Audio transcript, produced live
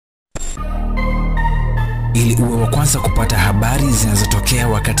Ili uwe wa kwanza kupata habari zinazotokea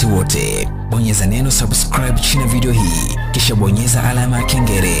wakati wote, bonyeza neno subscribe chini ya video hii, kisha bonyeza alama ya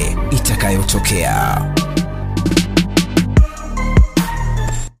kengele itakayotokea.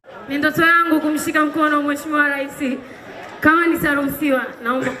 Ni ndoto yangu kumshika mkono Mheshimiwa Rais. Kama nitaruhusiwa,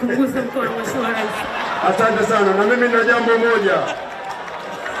 naomba kumgusa mkono Mheshimiwa Rais. Asante sana. Na mimi nina jambo moja.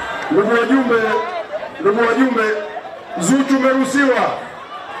 Ndugu wajumbe, Zuchu umeruhusiwa.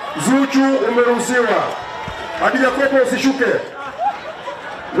 Zuchu umeruhusiwa. Hadi Yakobo usishuke.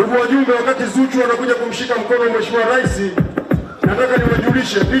 Ndugu wajumbe, wakati Zuchu anakuja kumshika mkono Mheshimiwa Rais, nataka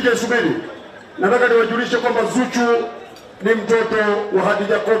niwajulishe, DJ subiri. Nataka niwajulishe kwamba Zuchu ni mtoto wa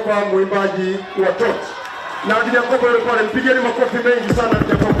Hadija Kopa, mwimbaji wa Tot. Na Hadija Kopa yule pale, mpigeni makofi mengi sana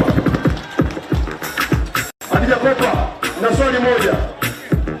Hadija Kopa. Hadija Kopa, na swali moja.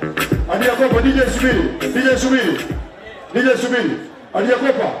 Hadija Kopa, DJ subiri. Hadija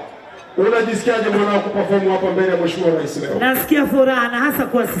Kopa, unajisikiaje mwanao kuperform hapa mbele ya Mheshimiwa Rais leo? Nasikia furaha na hasa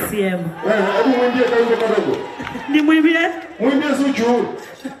kwa CCM. Hebu mwambie kaimbo kadogo. Nimwimbie? Mwambie Zuchu.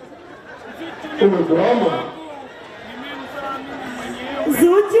 Umekwama.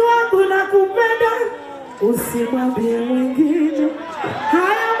 Zuchu wangu nakupenda, usimwambie mwingine.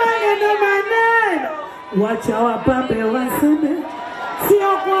 Haya maneno, wacha wapambe waseme.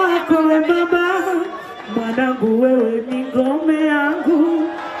 Sio kwako we baba, mwanangu wewe ni ngome yangu.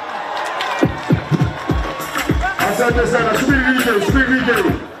 Asante sana. Subiri DJ.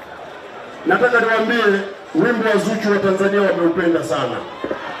 Nataka niwaambie wimbo wa Zuchu wa Tanzania wameupenda sana.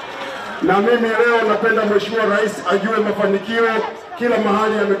 Na mimi leo napenda Mheshimiwa Rais ajue mafanikio kila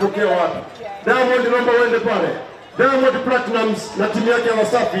mahali yametokea wapi. Diamond, naomba uende pale. Diamond Platinums na timu yake ya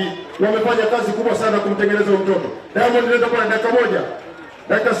Wasafi wamefanya kazi kubwa sana kumtengeneza mtoto. Diamond, nenda pale dakika moja.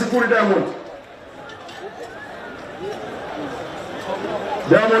 Dakika 0 Diamond.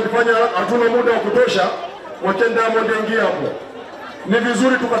 Diamond, fanya, hatuna muda wa kutosha. Wacha Diamond ingia hapo. Ni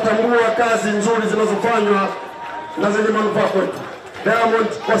vizuri tukatambua kazi nzuri zinazofanywa na zenye manufaa kwetu. Diamond,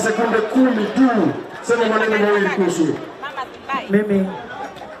 kwa sekunde 10 tu, sema maneno mawili kuhusu. Mimi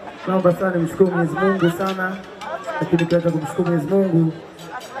naomba sana nimshukuru Mwenyezi Mungu sana, lakini pia kumshukuru Mwenyezi Mungu,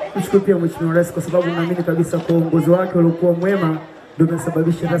 mshukuru pia Mheshimiwa Rais kwa sababu naamini kabisa kwa uongozi wake uliokuwa mwema ndio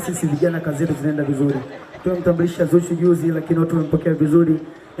umesababisha hata sisi vijana kazi zetu zinaenda vizuri. Tumemtambulisha Zuchu juzi, lakini watu wamempokea vizuri.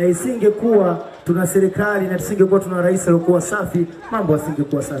 Na isingekuwa tuna serikali na isingekuwa tuna rais aliyekuwa safi, mambo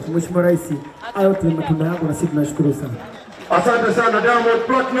yasingekuwa safi. Mheshimiwa Rais, hayo tu matunda yangu na sisi tunashukuru sana. Asante sana Diamond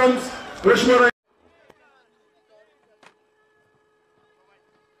Platinums. Mheshimiwa Rais.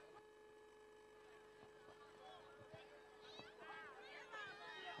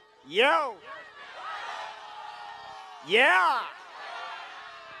 Yo. Yeah.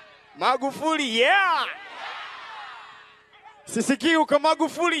 Magufuli, yeah. Sisikii uko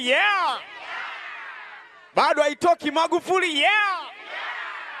Magufuli, yeah. Bado haitoki Magufuli, yeah.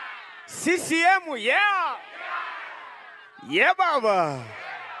 CCM, yeah. Yeah baba.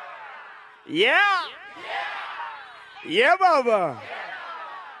 Yeah. Yeah baba.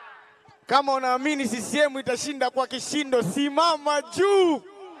 Kama unaamini CCM itashinda kwa kishindo, simama juu.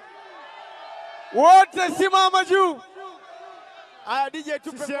 Wote simama juu. Aya DJ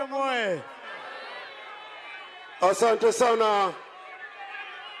tupe CCM oye. Asante sana.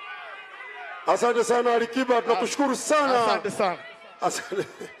 Asante sana Alikiba, tunakushukuru sana. Asante sana. Asante.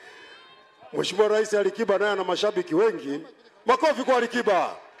 Mheshimiwa Rais Alikiba naye ana mashabiki wengi. Makofi kwa Alikiba.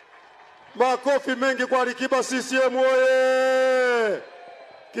 Makofi mengi kwa Alikiba. CCM oye.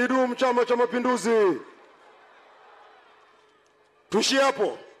 Kidumu Chama cha Mapinduzi. Tushie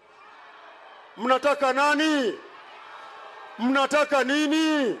hapo. Mnataka nani? Mnataka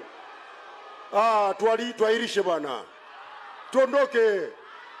nini? Tuairishe bwana. Tuondoke.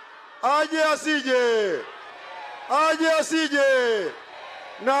 Aje asije.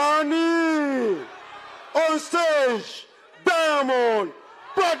 Nani? On stage, Diamond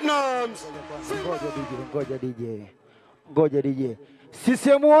Platinums. Ngoja DJ.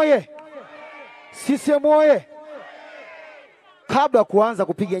 CCM oye. Kabla kuanza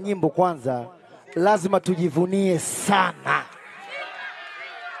kupiga nyimbo kwanza, lazima tujivunie sana.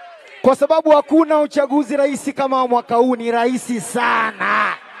 Kwa sababu hakuna uchaguzi rahisi kama mwaka huu, ni rahisi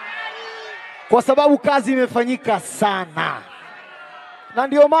sana. Kwa sababu kazi imefanyika sana. Na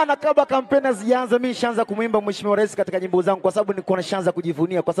ndio maana kabla kampeni hazijaanza mimi nishaanza kumuimba Mheshimiwa Rais katika nyimbo zangu kwa sababu nilikuwa nashaanza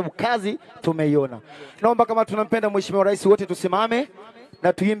kujivunia kwa sababu kazi tumeiona. Naomba kama tunampenda Mheshimiwa Rais wote tusimame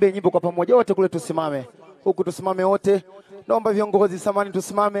na tuimbe nyimbo kwa pamoja, wote kule tusimame. Huku tusimame wote. Naomba viongozi samani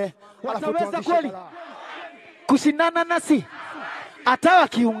tusimame. Wataweza kweli kushindana nasi? Hata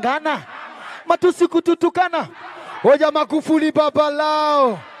wakiungana matusi kututukana. Hoja Magufuli baba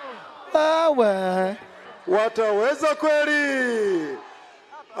lao. Wataweza kweli?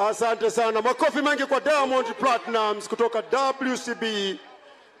 Asante sana. Makofi mengi kwa Diamond Platnumz kutoka WCB.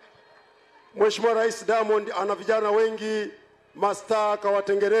 Mheshimiwa Rais Diamond ana vijana wengi, mastaa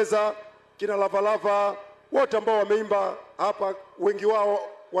kawatengeneza, kina Lavalava, wote ambao wameimba hapa, wengi wao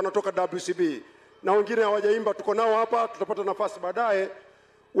wanatoka WCB. Na wengine hawajaimba, tuko nao hapa, tutapata nafasi baadaye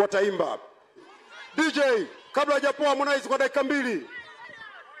wataimba. DJ, kabla hajapoa Harmonize kwa dakika 2.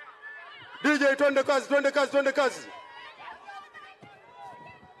 DJ, twende kazi, twende kazi, twende kazi.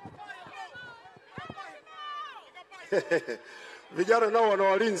 Vijana nao wana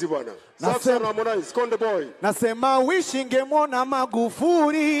walinzi bwana. Sasa na Harmonize, Konde Boy. Nasema wishingemwona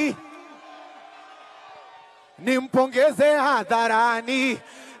Magufuli, nimpongeze hadharani.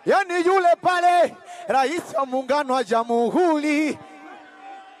 Yani yule pale rais wa muungano wa jamhuri,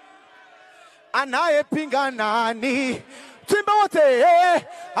 anayepinga nani? Twimbe wote,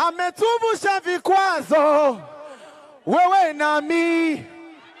 ametuvusha vikwazo, wewe nami.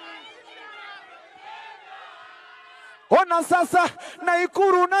 Ona sasa na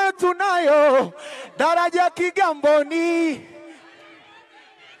Ikuru nayo tunayo, daraja Kigamboni.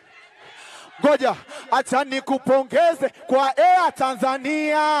 Ngoja acha nikupongeze kwa Air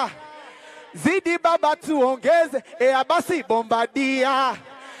Tanzania, zidi baba tuongeze, Air basi Bombardia,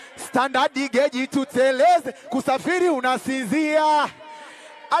 standard gauge tuteleze, kusafiri unasinzia.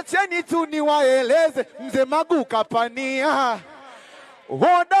 Acheni tu niwaeleze, mzee Magu kapania.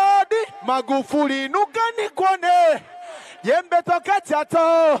 Hodadi Magufuli nukani kone, jembe toka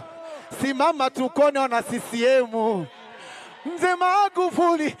Chato, simama tukone wana CCM. Mzee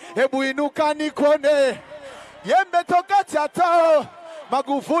Magufuli hebu inuka nikone, jembe toka Chato,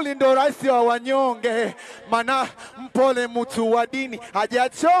 Magufuli ndo rais wa wanyonge. Mana mpole mtu wa dini,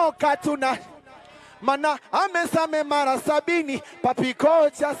 hajachoka tuna, mana amesame mara 70, papiko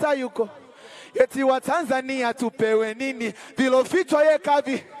cha sayuko. Eti wa Tanzania tupewe nini? Vilofichwa ye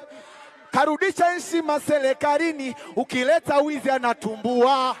kavi, karudisha heshima serikalini, ukileta wizi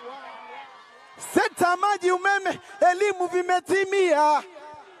anatumbua. Sekta maji, umeme, elimu vimetimia.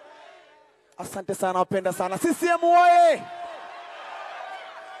 Asante sana, wapenda sana. CCM oye!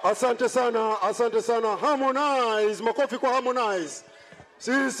 Asante sana, asante sana. Harmonize, makofi kwa Harmonize.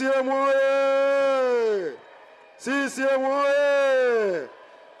 CCM oye! CCM oye!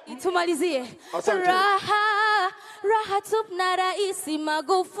 Tumalizie. Asante. Raha tupu na Rais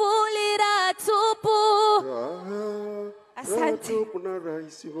Magufuli raha tupu. Asante. Raha tupu na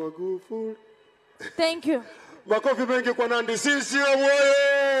Rais Magufuli. Thank you. Makofi mengi kwa Nandi. CCM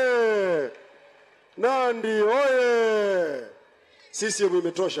oye! Nandi oye! CCM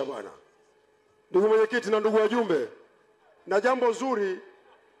imetosha bwana. Ndugu mwenyekiti na ndugu wajumbe, na jambo zuri,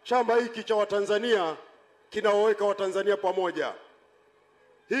 chama hiki cha Watanzania kinaoweka Watanzania pamoja.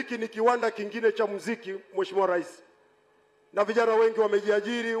 Hiki ni kiwanda kingine cha muziki, Mheshimiwa Rais. Na vijana wengi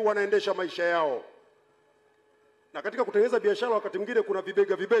wamejiajiri, wanaendesha maisha yao. Na katika kutengeneza biashara wakati mwingine kuna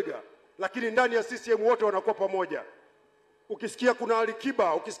vibega, lakini ndani ya CCM wote wanakuwa pamoja. Ukisikia kuna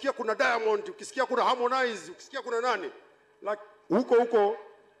Alikiba, ukisikia kuna Diamond, ukisikia kuna Harmonize, ukisikia kuna nani, huko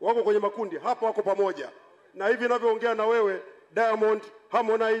wako kwenye makundi, hapa wako pamoja. Na hivi ninavyoongea na wewe, Diamond,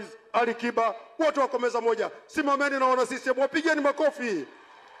 Harmonize, Alikiba, wote wako meza moja. Simameni na wana CCM, wapigeni makofi.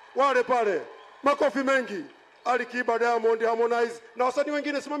 Wale pale, makofi mengi. Alikiba, Diamond, Harmonize na wasanii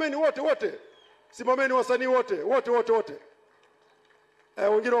wengine, simameni wote. Simameni wasanii wote.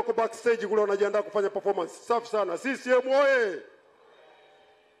 Wengine wako backstage kule wanajiandaa kufanya performance. Safi sana. CCM oye!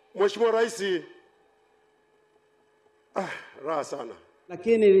 Mheshimiwa Rais, raha sana.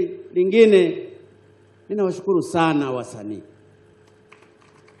 Lakini lingine, ninawashukuru sana wasanii.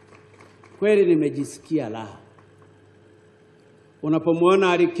 Kweli nimejisikia raha.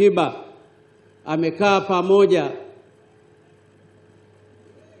 Unapomwona Alikiba amekaa pamoja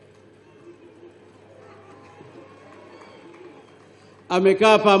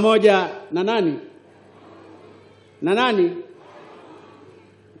na nani? Na nani?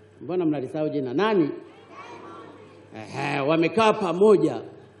 Mbona mnalisahau jina? Nani? Wamekaa pamoja.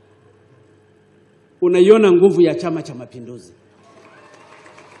 Unaiona nguvu ya Chama cha Mapinduzi.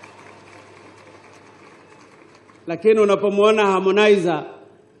 Lakini unapomwona Harmonize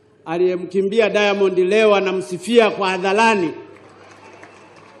aliyemkimbia Diamond leo anamsifia kwa hadharani,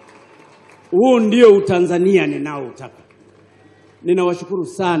 huu ndio Utanzania ninaoutaka. Ninawashukuru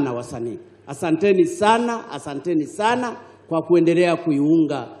sana wasanii. Asanteni sana kwa kuendelea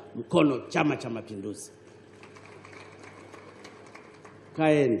kuiunga mkono Chama cha Mapinduzi.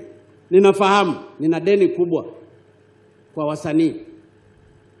 Kaeni. Ninafahamu nina deni kubwa kwa wasanii.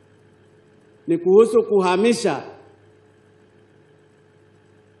 Ni kuhusu kuhamisha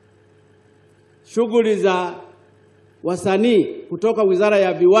shughuli za wasanii kutoka Wizara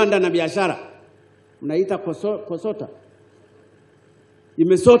ya Viwanda na Biashara, mnaita KOSOTA,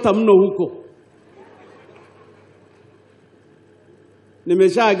 imesota mno huko.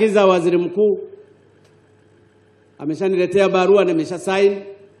 Nimeshaagiza waziri mkuu, ameshaniletea barua, nimesha sign.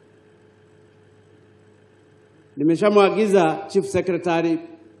 Nimeshamwagiza chief secretary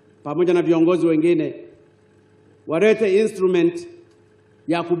pamoja na viongozi wengine walete instrument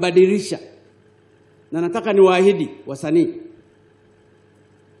ya kubadilisha, na nataka niwaahidi wasanii,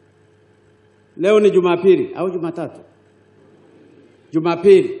 leo ni Jumapili au Jumatatu?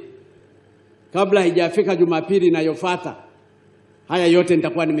 Jumapili, kabla haijafika Jumapili inayofuata, haya yote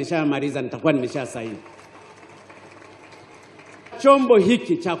nitakuwa nimeshamaliza, nitakuwa nimeshasaini. Chombo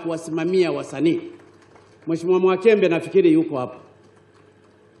hiki cha kuwasimamia wasanii, Mheshimiwa Mwakembe nafikiri yuko hapa.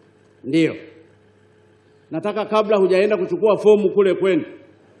 Ndio. Nataka kabla hujaenda kuchukua fomu kule kwenu,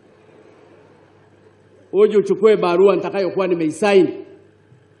 uje uchukue barua nitakayokuwa nimeisaini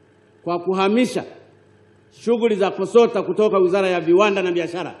kwa kuhamisha shughuli za KOSOTA kutoka Wizara ya Viwanda na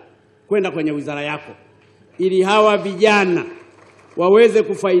Biashara kwenda kwenye wizara yako, ili hawa vijana waweze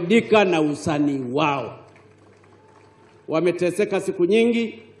kufaidika na usanii wao. Wameteseka siku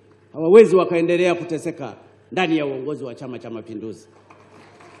nyingi, hawawezi wakaendelea kuteseka ndani ya uongozi wa Chama cha Mapinduzi.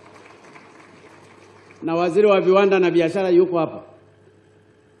 Na waziri wa Viwanda na Biashara yuko hapa,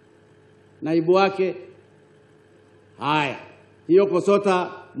 naibu wake. Haya, hiyo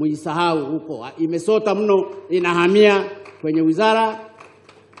KOSOTA muisahau huko, imesota mno, inahamia kwenye Wizara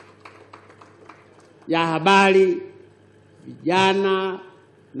ya Habari, Vijana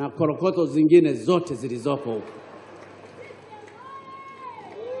na korokoto zingine zote zilizoko huko.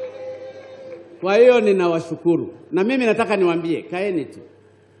 Kwa hiyo ninawashukuru, na mimi nataka niwaambie, kaeni tu.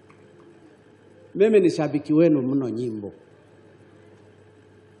 Mimi ni shabiki wenu mno nyimbo.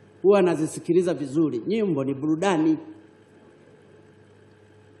 Huwa nazisikiliza vizuri. Nyimbo ni burudani.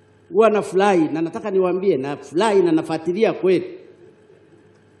 Huwa nafurahi, na nataka niwaambie, nafurahi na nafuatilia kweli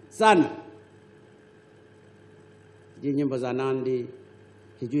sana. Nyimbo za Nandi,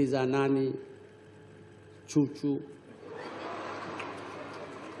 sijui za nani, Chuchu.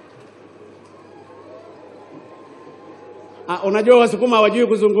 Unajua Wasukuma hawajui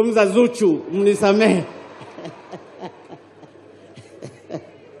kuzungumza Zuchu, mnisamehe.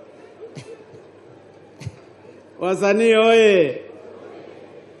 Wasanii oye.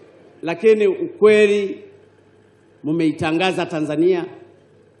 Lakini ukweli mumeitangaza Tanzania.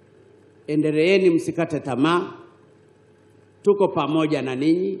 Endeleeni, msikate tamaa. Tuko pamoja na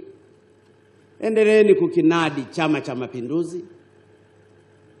ninyi. Endeleeni kukinadi Chama cha Mapinduzi.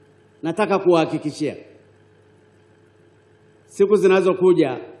 Nataka kuwahakikishia siku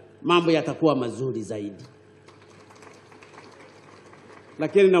zinazokuja mambo yatakuwa mazuri zaidi.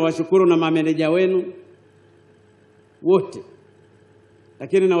 Lakini nawashukuru na mameneja wenu wote.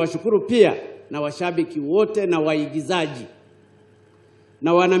 Lakini nawashukuru pia na washabiki wote na waigizaji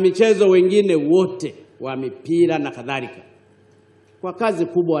na wanamichezo wengine wote wa mipira na kadhalika, kwa kazi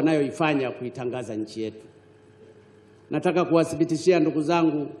kubwa wanayoifanya kuitangaza nchi yetu. Nataka kuwathibitishia ndugu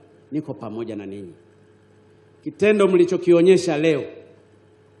zangu, niko pamoja na ninyi. Kitendo mlichokionyesha leo,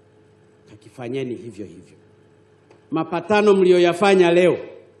 takifanyeni hivyo hivyo. Mapatano mlioyafanya leo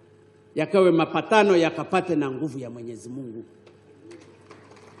yakawe mapatano yakapate na nguvu ya Mwenyezi Mungu.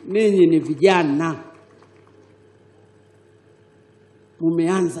 Ninyi ni vijana,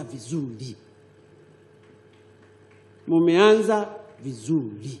 mumeanza vizuri. Mumeanza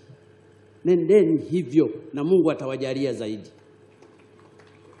vizuri. Nendeni hivyo na Mungu atawajalia zaidi.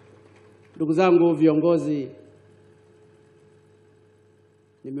 Ndugu zangu viongozi,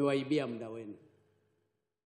 nimewaibia muda wenu.